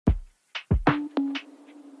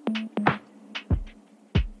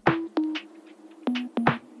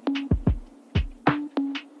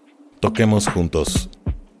Toquemos juntos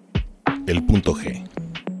el punto G.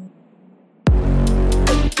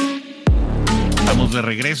 Estamos de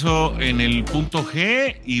regreso en el punto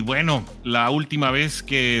G y bueno, la última vez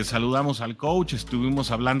que saludamos al coach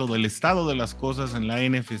estuvimos hablando del estado de las cosas en la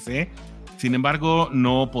NFC. Sin embargo,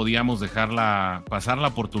 no podíamos dejarla pasar la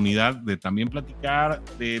oportunidad de también platicar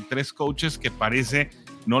de tres coaches que parece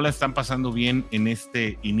no la están pasando bien en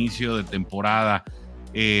este inicio de temporada.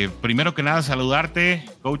 Primero que nada, saludarte,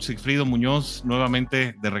 coach Sigfrido Muñoz,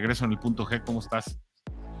 nuevamente de regreso en el punto G. ¿Cómo estás?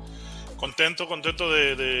 Contento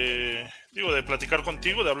de platicar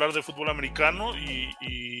contigo, de hablar de fútbol americano y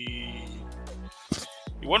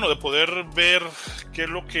bueno, de poder ver qué es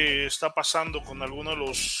lo que está pasando con algunos de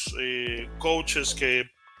los coaches que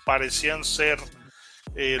parecían ser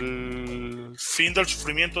el fin del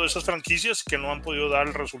sufrimiento de esas franquicias que no han podido dar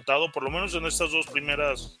el resultado, por lo menos en estas dos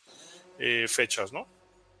primeras fechas, ¿no?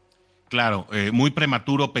 Claro, muy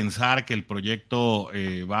prematuro pensar que el proyecto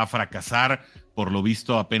va a fracasar, por lo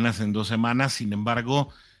visto apenas en 2 semanas. Sin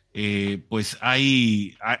embargo, pues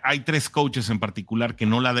hay tres coaches en particular que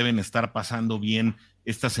no la deben estar pasando bien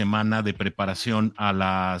esta semana de preparación a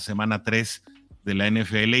la semana 3 de la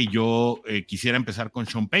NFL, y yo quisiera empezar con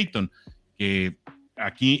Sean Payton, que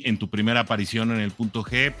aquí en tu primera aparición en el punto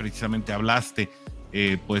G precisamente hablaste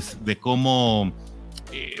pues de cómo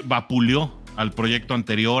vapuleó al proyecto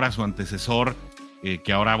anterior, a su antecesor,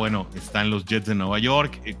 que ahora, bueno, está en los Jets de Nueva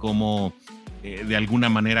York, cómo de alguna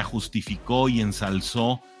manera justificó y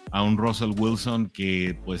ensalzó a un Russell Wilson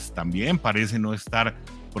que pues también parece no estar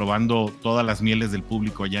probando todas las mieles del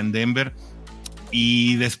público allá en Denver.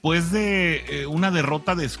 Y después de una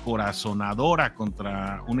derrota descorazonadora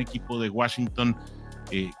contra un equipo de Washington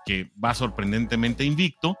que va sorprendentemente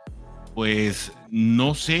invicto, pues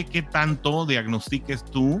no sé qué tanto diagnostiques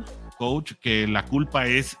tú, coach, que la culpa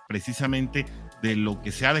es precisamente de lo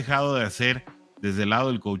que se ha dejado de hacer desde el lado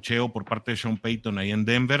del coacheo por parte de Sean Payton ahí en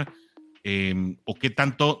Denver, o qué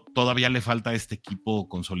tanto todavía le falta a este equipo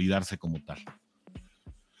consolidarse como tal.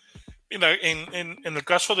 Mira, en el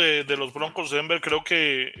caso de los Broncos de Denver, creo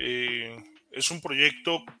que es un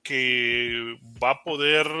proyecto que va a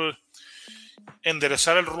poder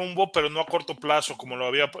enderezar el rumbo, pero no a corto plazo, como lo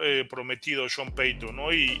había prometido Sean Payton,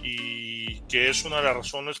 ¿no? Y que es una de las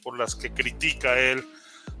razones por las que critica él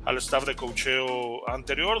al staff de coacheo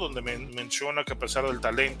anterior, donde menciona que a pesar del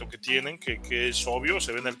talento que tienen, que es obvio,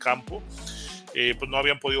 se ve en el campo, pues no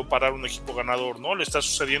habían podido parar un equipo ganador, ¿no? Le está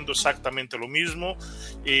sucediendo exactamente lo mismo.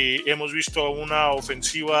 Hemos visto una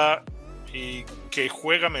ofensiva que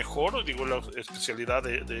juega mejor, digo, la especialidad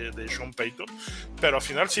de Sean Payton, pero al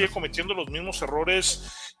final sigue cometiendo los mismos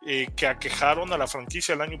errores que aquejaron a la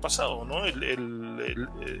franquicia el año pasado, ¿no?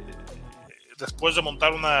 Después de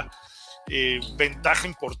montar una ventaja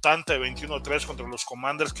importante de 21-3 contra los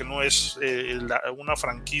Commanders, que no es una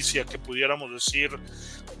franquicia que pudiéramos decir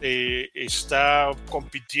está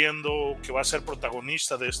compitiendo, que va a ser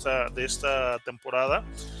protagonista de esta temporada.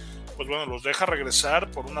 Pues bueno, los deja regresar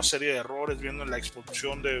por una serie de errores, viendo la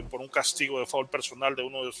expulsión por un castigo de foul personal de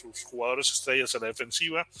uno de sus jugadores estrellas en la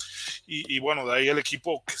defensiva, y bueno, de ahí el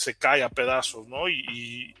equipo que se cae a pedazos, ¿no?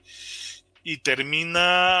 Y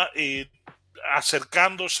termina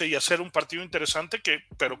acercándose y hacer un partido interesante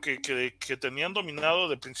pero que tenían dominado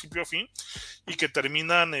de principio a fin, y que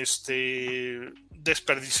terminan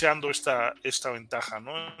desperdiciando esta ventaja,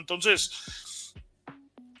 ¿no? Entonces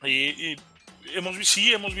hemos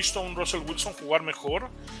visto a un Russell Wilson jugar mejor.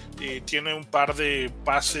 Tiene un par de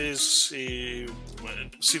pases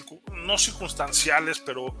no circunstanciales,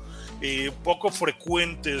 pero poco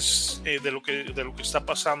frecuentes de lo que está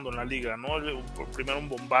pasando en la liga, ¿no? Primero un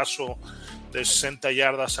bombazo de 60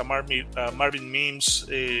 yardas a Marvin Mims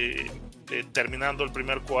terminando el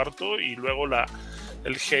primer cuarto, y luego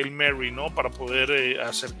el Hail Mary, ¿no? Para poder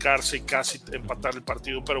acercarse y casi empatar el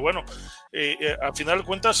partido. Pero bueno, al final de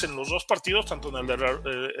cuentas, en los dos partidos, tanto en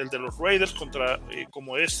el de los Raiders contra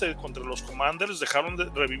los Commanders, dejaron de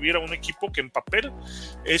revivir a un equipo que en papel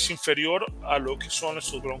es inferior a lo que son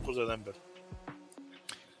estos Broncos de Denver.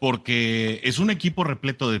 Porque es un equipo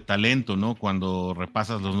repleto de talento, ¿no? Cuando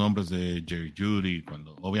repasas los nombres de Jerry Jeudy,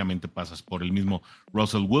 cuando obviamente pasas por el mismo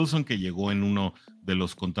Russell Wilson, que llegó en uno de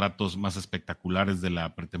los contratos más espectaculares de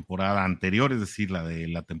la pretemporada anterior, es decir, la de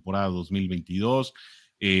la temporada 2022,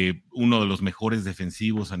 uno de los mejores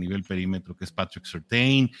defensivos a nivel perímetro, que es Patrick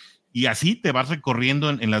Surtain, y así te vas recorriendo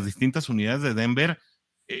en las distintas unidades de Denver.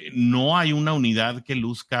 No hay una unidad que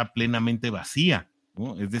luzca plenamente vacía,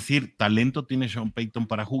 ¿no? Es decir, talento tiene Sean Payton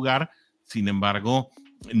para jugar, sin embargo,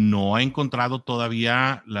 no ha encontrado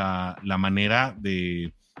todavía la manera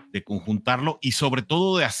de de conjuntarlo y sobre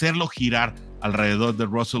todo de hacerlo girar alrededor de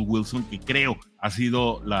Russell Wilson, que creo ha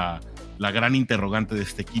sido la gran interrogante de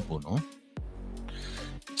este equipo, ¿no?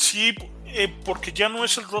 Sí, porque ya no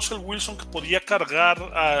es el Russell Wilson que podía cargar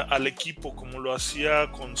al equipo como lo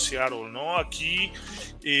hacía con Seattle, ¿no? Aquí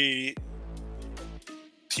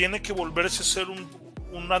tiene que volverse a ser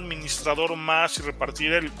un administrador más y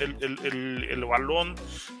repartir el balón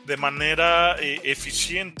de manera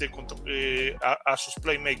eficiente a sus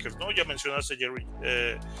playmakers, ¿no? Ya mencionaste a Jerry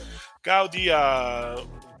Gaudi, a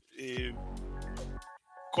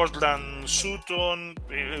Cortland Sutton,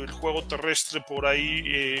 el juego terrestre por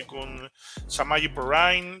ahí con Samaje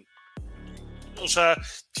Perine. O sea,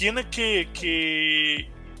 tiene que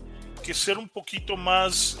ser un poquito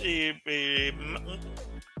más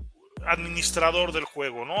administrador del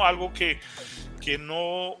juego, ¿no? Algo que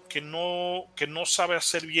no sabe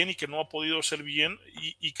hacer bien y que no ha podido hacer bien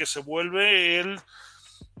y que se vuelve él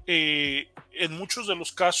en muchos de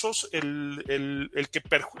los casos el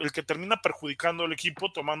que termina perjudicando al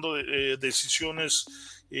equipo tomando decisiones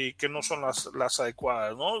que no son las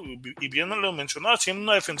adecuadas, ¿no? Y bien lo mencionaba, siendo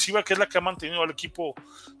una defensiva que es la que ha mantenido al equipo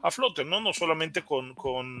a flote, no solamente con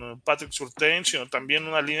Patrick Surtain, sino también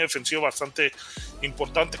una línea defensiva bastante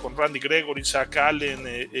importante con Randy Gregory, Zach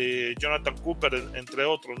Allen, Jonathan Cooper, entre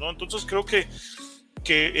otros, ¿no? Entonces creo que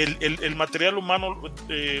el material humano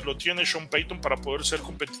lo tiene Sean Payton para poder ser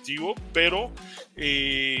competitivo, pero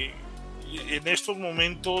en estos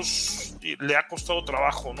momentos le ha costado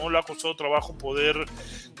trabajo, ¿no? Le ha costado trabajo poder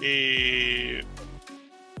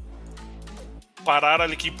parar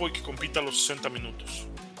al equipo y que compita los 60 minutos.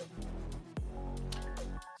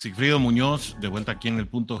 Sigfrido Muñoz, de vuelta aquí en el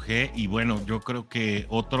punto G, y bueno, yo creo que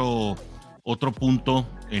otro punto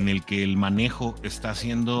en el que el manejo está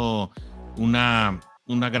siendo una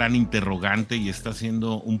gran interrogante y está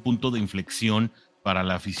siendo un punto de inflexión para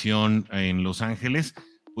la afición en Los Ángeles,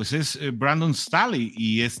 pues es Brandon Staley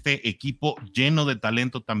y este equipo lleno de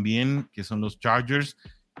talento también, que son los Chargers,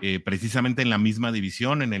 precisamente en la misma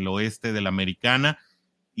división, en el oeste de la Americana,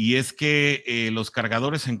 y es que los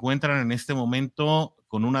Cargadores se encuentran en este momento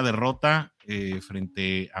con una derrota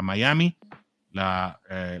frente a Miami, la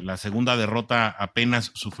segunda derrota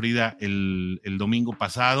apenas sufrida el domingo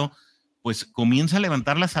pasado. Pues comienza a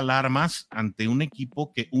levantar las alarmas ante un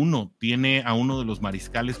equipo que tiene a uno de los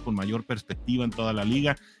mariscales con mayor perspectiva en toda la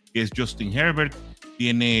liga, que es Justin Herbert,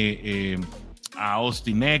 tiene a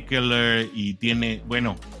Austin Eckler y tiene,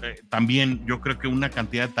 también yo creo que una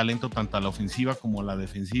cantidad de talento tanto a la ofensiva como a la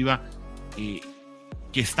defensiva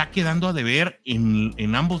que está quedando a deber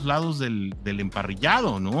en ambos lados del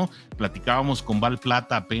emparrillado, ¿no? Platicábamos con Val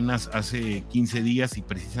Plata apenas hace 15 días y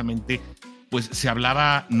precisamente pues se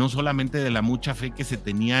hablaba no solamente de la mucha fe que se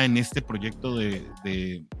tenía en este proyecto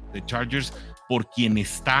de Chargers por quien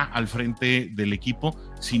está al frente del equipo,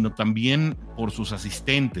 sino también por sus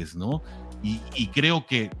asistentes, ¿no? Y creo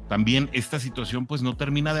que también esta situación pues no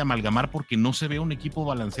termina de amalgamar porque no se ve un equipo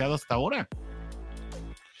balanceado hasta ahora.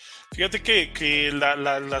 Fíjate que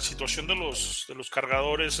la situación de los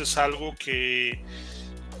Cargadores es algo que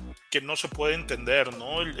no se puede entender,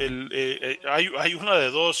 ¿no? Hay una de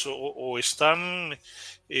dos, o están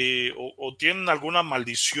o tienen alguna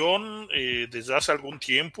maldición desde hace algún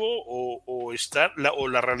tiempo, o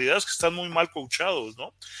la realidad es que están muy mal coachados,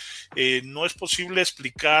 ¿no? No es posible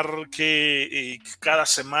explicar que cada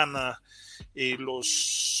semana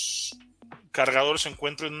los Cargadores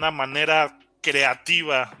encuentren una manera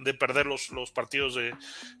creativa de perder los partidos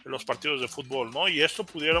de fútbol, ¿no? Y esto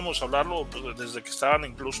pudiéramos hablarlo desde que estaban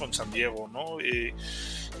incluso en San Diego, ¿no?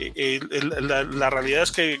 La realidad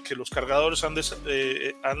es que los Cargadores han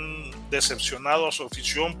decepcionado a su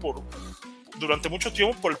afición durante mucho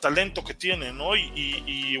tiempo por el talento que tienen, ¿no?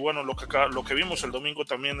 Y bueno, lo que vimos el domingo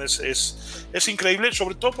también es increíble,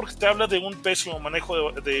 sobre todo porque te habla de un pésimo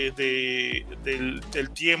manejo del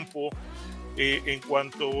tiempo. En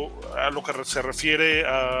cuanto a lo que se refiere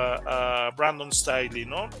a Brandon Staley,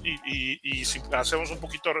 ¿no? Y si hacemos un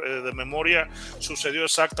poquito de memoria, sucedió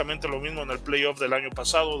exactamente lo mismo en el playoff del año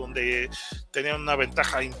pasado, donde tenían una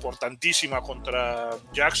ventaja importantísima contra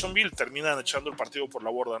Jacksonville, terminan echando el partido por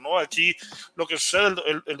la borda, ¿no? Aquí lo que sucede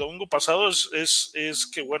el domingo pasado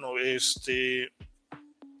es que, bueno,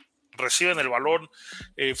 reciben el balón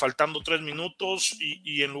faltando 3 minutos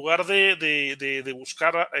y en lugar de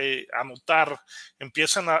buscar anotar,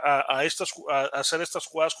 empiezan a hacer estas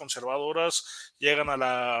jugadas conservadoras, llegan a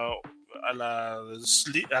la a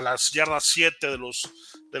las yardas 7 de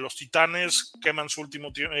los Titanes, queman su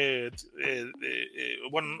último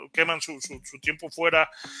queman su tiempo fuera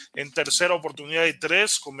en tercera oportunidad y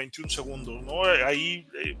 3 con 21 segundos, ¿no? Ahí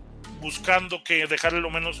buscando que dejarle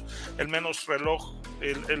el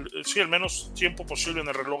menos tiempo posible en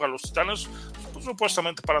el reloj a los Titanes, pues,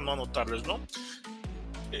 supuestamente para no anotarles, ¿no?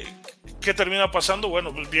 ¿Qué termina pasando?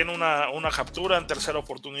 Bueno, pues viene una captura en tercera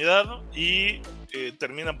oportunidad y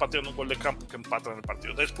terminan pateando un gol de campo que empatan el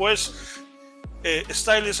partido. Después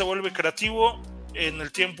Staley se vuelve creativo en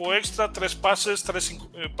el tiempo extra, 3 pases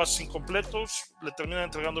incompletos, le terminan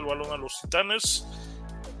entregando el balón a los Titanes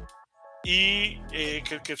y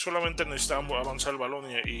que solamente necesitaban avanzar el balón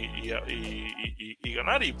y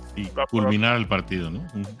ganar y culminar el partido, ¿no?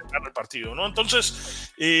 Ganar el partido, ¿no?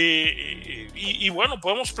 Entonces, bueno,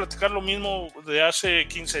 podemos platicar lo mismo de hace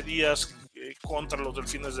 15 días contra los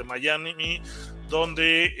Delfines de Miami,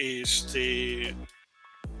 donde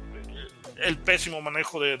el pésimo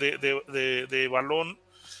manejo de balón,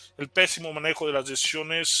 el pésimo manejo de las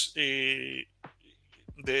decisiones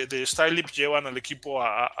de Staley llevan al equipo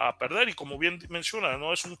a perder, y como bien menciona,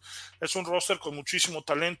 ¿no? Es un roster con muchísimo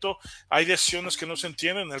talento. Hay decisiones que no se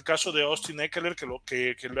entienden. En el caso de Austin Ekeler, que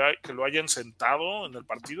lo hayan sentado en el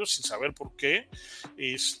partido sin saber por qué,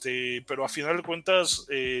 pero a final de cuentas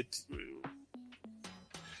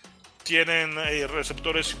tienen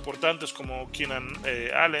receptores importantes como Keenan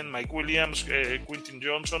Allen, Mike Williams, Quentin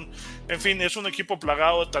Johnson. En fin, es un equipo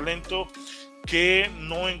plagado de talento que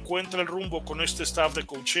no encuentra el rumbo con este staff de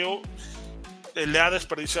coacheo. Le ha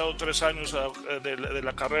desperdiciado 3 años de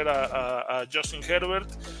la carrera a Justin Herbert.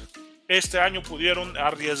 Este año pudieron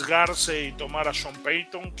arriesgarse y tomar a Sean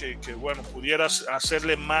Payton, que bueno, pudiera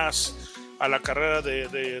hacerle más a la carrera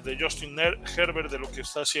de Justin Herbert de lo que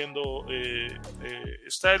está haciendo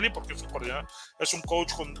Staley, porque es un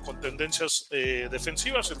coach con tendencias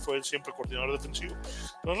defensivas. Él fue siempre coordinador defensivo.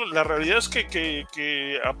 Entonces, la realidad es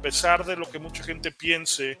que a pesar de lo que mucha gente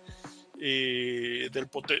piense del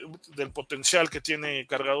potencial que tiene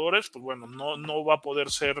Cargadores, pues bueno, no va a poder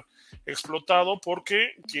ser explotado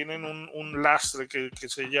porque tienen un lastre que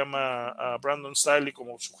se llama Brandon Staley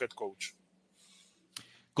como su head coach.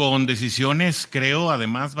 Con decisiones, creo,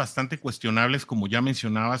 además bastante cuestionables, como ya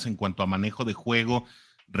mencionabas, en cuanto a manejo de juego,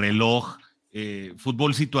 reloj,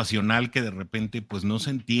 fútbol situacional que de repente pues no se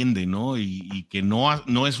entiende, ¿no? Y que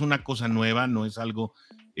no es una cosa nueva, no es algo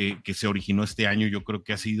que se originó este año. Yo creo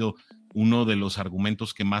que ha sido uno de los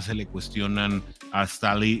argumentos que más se le cuestionan a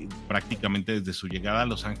Staley prácticamente desde su llegada a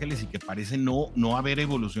Los Ángeles, y que parece no haber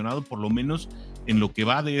evolucionado, por lo menos en lo que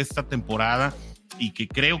va de esta temporada, y que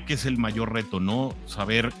creo que es el mayor reto, ¿no?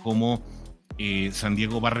 Saber cómo San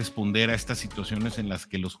Diego va a responder a estas situaciones en las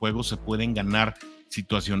que los juegos se pueden ganar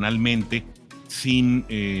situacionalmente sin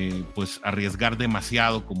pues arriesgar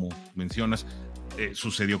demasiado, como mencionas.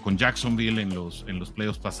 Sucedió con Jacksonville en los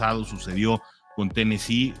playoffs pasados, sucedió con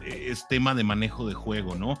Tennessee. Es tema de manejo de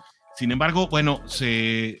juego, ¿no? Sin embargo, bueno,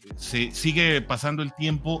 se sigue pasando el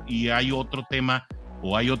tiempo y hay otro tema,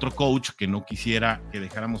 o hay otro coach que no quisiera que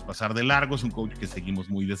dejáramos pasar de largo. Es un coach que seguimos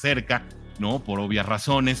muy de cerca, ¿no? Por obvias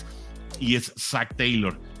razones, y es Zach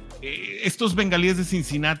Taylor. Estos bengalíes de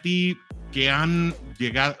Cincinnati que han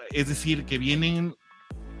llegado, es decir, que vienen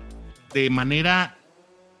de manera,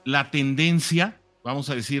 la tendencia, vamos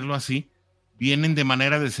a decirlo así, vienen de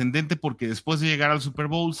manera descendente, porque después de llegar al Super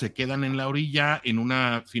Bowl se quedan en la orilla en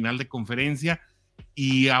una final de conferencia,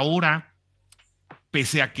 y ahora,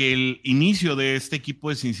 pese a que el inicio de este equipo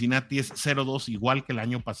de Cincinnati es 0-2, igual que el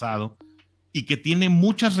año pasado, y que tiene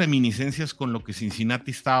muchas reminiscencias con lo que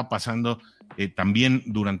Cincinnati estaba pasando también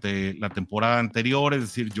durante la temporada anterior, es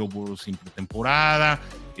decir, Joe Burrow sin pretemporada,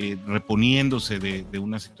 reponiéndose de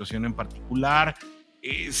una situación en particular.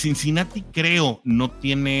 Cincinnati, creo, no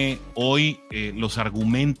tiene hoy los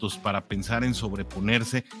argumentos para pensar en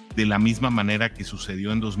sobreponerse de la misma manera que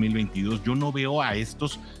sucedió en 2022. Yo no veo a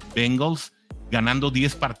estos Bengals ganando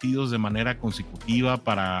 10 partidos de manera consecutiva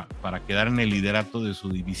para quedar en el liderato de su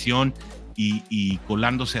división y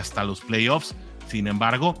colándose hasta los playoffs. Sin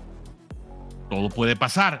embargo, todo puede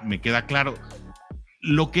pasar, me queda claro.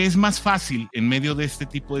 Lo que es más fácil en medio de este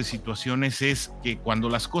tipo de situaciones es que cuando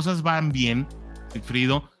las cosas van bien,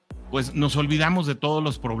 Sigfrido, pues nos olvidamos de todos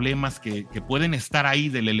los problemas que pueden estar ahí,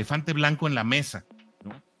 del elefante blanco en la mesa,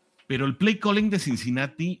 ¿no? Pero el play calling de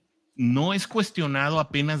Cincinnati no es cuestionado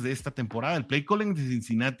apenas de esta temporada. El play calling de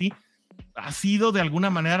Cincinnati ha sido de alguna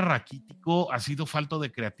manera raquítico, ha sido falto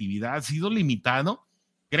de creatividad, ha sido limitado,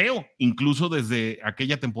 creo, incluso desde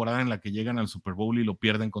aquella temporada en la que llegan al Super Bowl y lo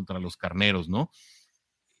pierden contra los Carneros, ¿no?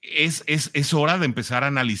 Es hora de empezar a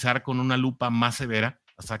analizar con una lupa más severa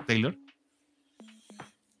Zach Taylor?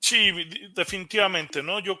 Sí, definitivamente,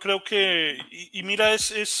 ¿no? Yo creo que, y mira,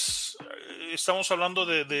 estamos hablando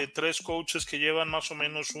de tres coaches que llevan más o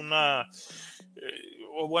menos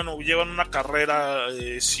o bueno, llevan una carrera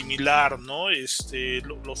similar, ¿no?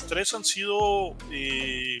 Los tres han sido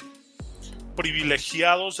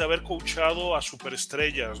privilegiados de haber coachado a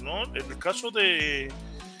superestrellas, ¿no? En el caso de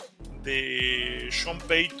Sean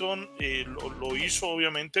Payton, lo hizo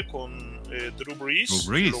obviamente con Drew Brees,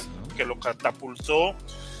 que lo catapultó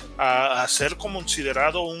a ser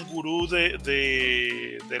considerado un gurú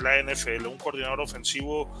de la NFL, un coordinador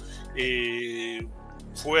ofensivo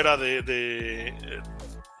fuera del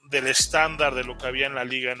estándar de lo que había en la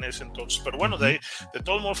liga en ese entonces. Pero bueno, de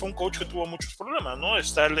todos modos fue un coach que tuvo muchos problemas, ¿no?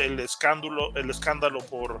 Está el escándalo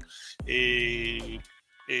por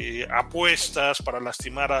apuestas para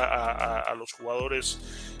lastimar a los jugadores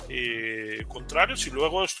contrarios, y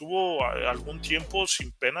luego estuvo algún tiempo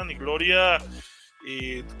sin pena ni gloria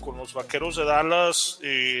con los Vaqueros de Dallas,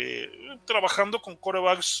 trabajando con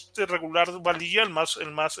quarterbacks de regular valía. El más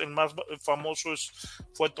famoso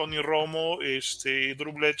fue Tony Romo,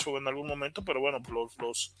 Drew Bledsoe en algún momento, pero bueno,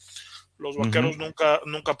 los Vaqueros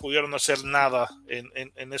nunca pudieron hacer nada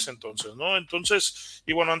en ese entonces, ¿no? Entonces,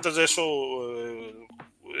 y bueno, antes de eso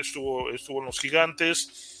estuvo en los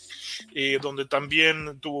Gigantes, donde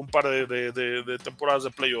también tuvo un par de temporadas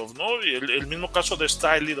de playoff, ¿no? Y el mismo caso de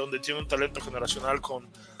Staley, donde tiene un talento generacional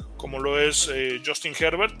como lo es Justin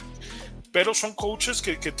Herbert. Pero son coaches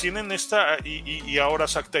que tienen y ahora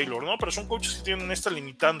Zach Taylor, ¿no? Pero son coaches que tienen esta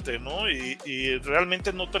limitante, ¿no? Y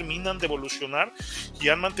realmente no terminan de evolucionar y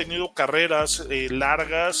han mantenido carreras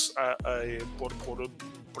largas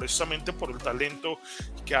precisamente por el talento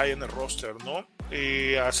que hay en el roster, ¿no?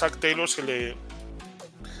 A Zach Taylor se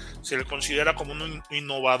le considera como un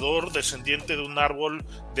innovador descendiente de un árbol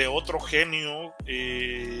de otro genio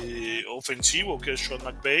ofensivo que es Sean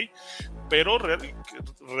McVay, pero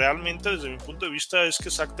realmente desde mi punto de vista es que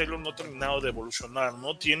Zach Taylor no ha terminado de evolucionar,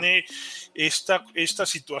 ¿no? Tiene esta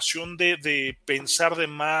situación de pensar de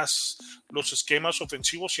más los esquemas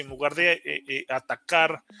ofensivos y en lugar de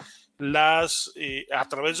atacar a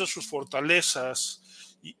través de sus fortalezas,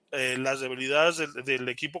 las debilidades del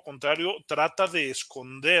equipo contrario, trata de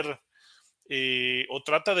esconder o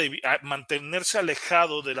trata de mantenerse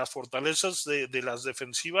alejado de las fortalezas de las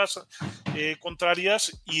defensivas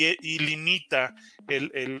contrarias y limita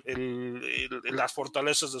las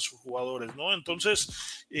fortalezas de sus jugadores, ¿no?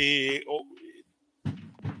 Entonces,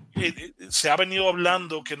 se ha venido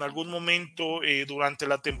hablando que en algún momento durante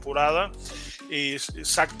la temporada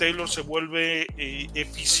Zach Taylor se vuelve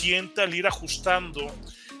eficiente al ir ajustando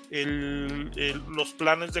los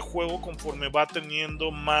planes de juego conforme va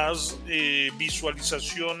teniendo más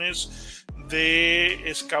visualizaciones de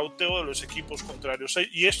escauteo de los equipos contrarios.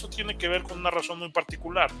 Y esto tiene que ver con una razón muy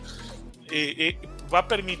particular. Va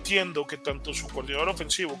permitiendo que tanto su coordinador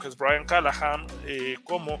ofensivo, que es Brian Callahan,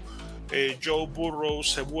 como Joe Burrow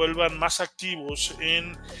se vuelvan más activos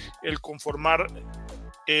en el conformar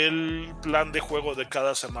el plan de juego de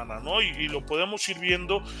cada semana, ¿no? Y lo podemos ir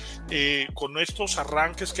viendo con estos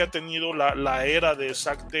arranques que ha tenido la era de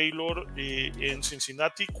Zach Taylor en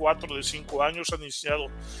Cincinnati. 4 de 5 años han iniciado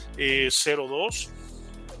 0-2.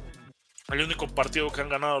 El único partido que han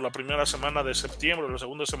ganado la primera semana de septiembre, la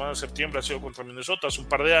segunda semana de septiembre ha sido contra Minnesota hace un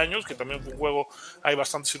par de años, que también fue un juego ahí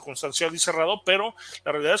bastante circunstancial y cerrado, pero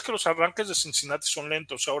la realidad es que los arranques de Cincinnati son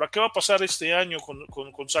lentos. Ahora, ¿qué va a pasar este año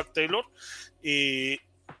con Zach Taylor?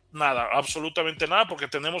 Nada, absolutamente nada, porque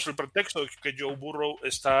tenemos el pretexto de que Joe Burrow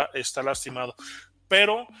está lastimado.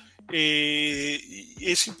 Pero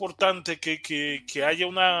es importante que haya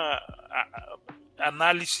una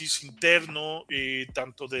análisis interno,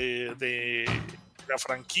 tanto de la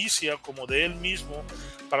franquicia como de él mismo,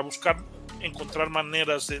 para encontrar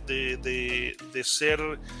maneras de ser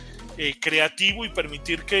creativo y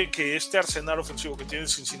permitir que este arsenal ofensivo que tiene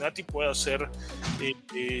Cincinnati pueda ser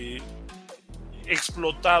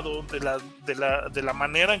explotado de la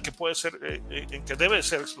manera en que puede ser, en que debe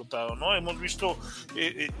ser explotado, ¿no? Hemos visto,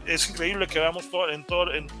 es increíble que veamos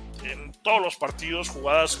en todos los partidos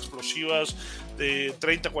jugadas explosivas de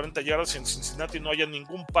 30, 40 yardas, y en Cincinnati no haya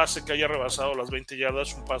ningún pase que haya rebasado las 20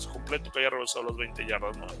 yardas, un pase completo que haya rebasado las 20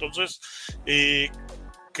 yardas, ¿no? Entonces,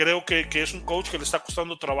 creo que es un coach que le está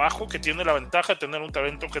costando trabajo, que tiene la ventaja de tener un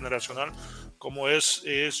talento generacional como es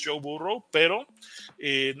Joe Burrow, pero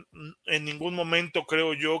en ningún momento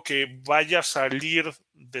creo yo que vaya a salir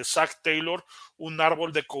de Zach Taylor un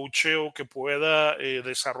árbol de coacheo que pueda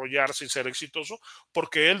desarrollarse y ser exitoso,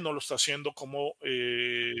 porque él no lo está haciendo como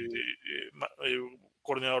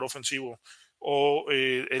coordinador ofensivo o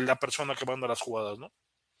la persona que manda las jugadas, ¿no?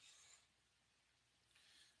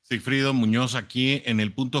 Sigfrido Muñoz aquí en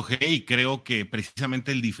el punto G, y creo que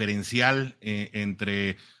precisamente el diferencial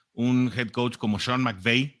entre un head coach como Sean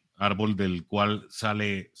McVay, árbol del cual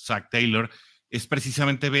sale Zach Taylor, es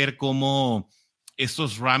precisamente ver cómo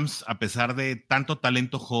estos Rams, a pesar de tanto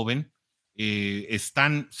talento joven,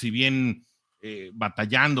 están, si bien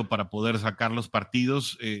batallando para poder sacar los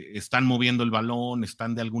partidos, están moviendo el balón,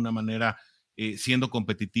 están de alguna manera siendo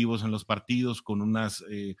competitivos en los partidos con unas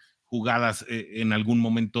jugadas en algún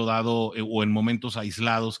momento dado o en momentos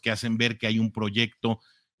aislados que hacen ver que hay un proyecto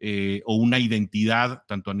o una identidad,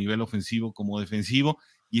 tanto a nivel ofensivo como defensivo,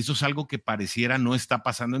 y eso es algo que pareciera no está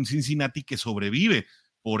pasando en Cincinnati, que sobrevive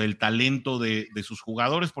por el talento de sus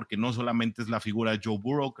jugadores, porque no solamente es la figura de Joe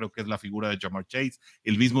Burrow, creo que es la figura de Ja'Marr Chase,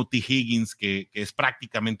 el mismo T. Higgins, que es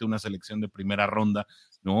prácticamente una selección de primera ronda,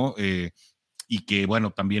 ¿no? Y que,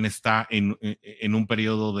 bueno, también está en un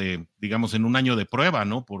periodo de, digamos, en un año de prueba,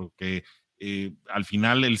 ¿no? Porque al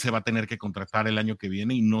final él se va a tener que contratar el año que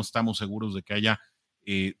viene y no estamos seguros de que haya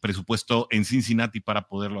presupuesto en Cincinnati para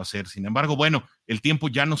poderlo hacer. Sin embargo, bueno, el tiempo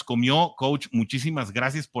ya nos comió. Coach, muchísimas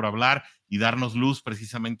gracias por hablar y darnos luz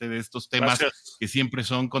precisamente de estos temas. Gracias. Que siempre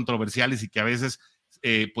son controversiales y que a veces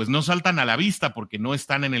pues no saltan a la vista porque no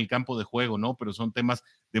están en el campo de juego, ¿no? Pero son temas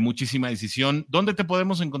de muchísima decisión. ¿Dónde te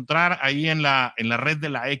podemos encontrar ahí en la red de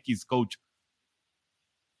la X, Coach?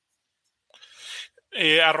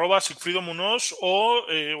 @ Sigfrido Muñoz, o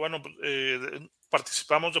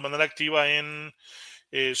participamos de manera activa en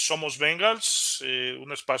Somos Bengals,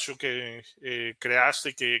 un espacio que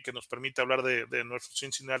creaste que nos permite hablar de nuestros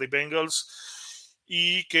Cincinnati Bengals,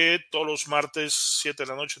 y que todos los martes 7 de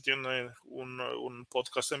la noche tiene un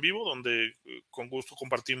podcast en vivo donde con gusto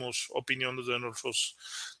compartimos opiniones de nuestros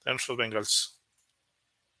Bengals.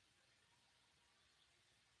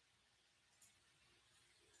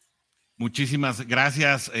 Muchísimas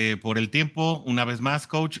gracias por el tiempo. Una vez más,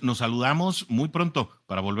 coach, nos saludamos muy pronto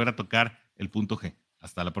para volver a tocar el punto G.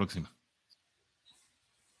 Hasta la próxima.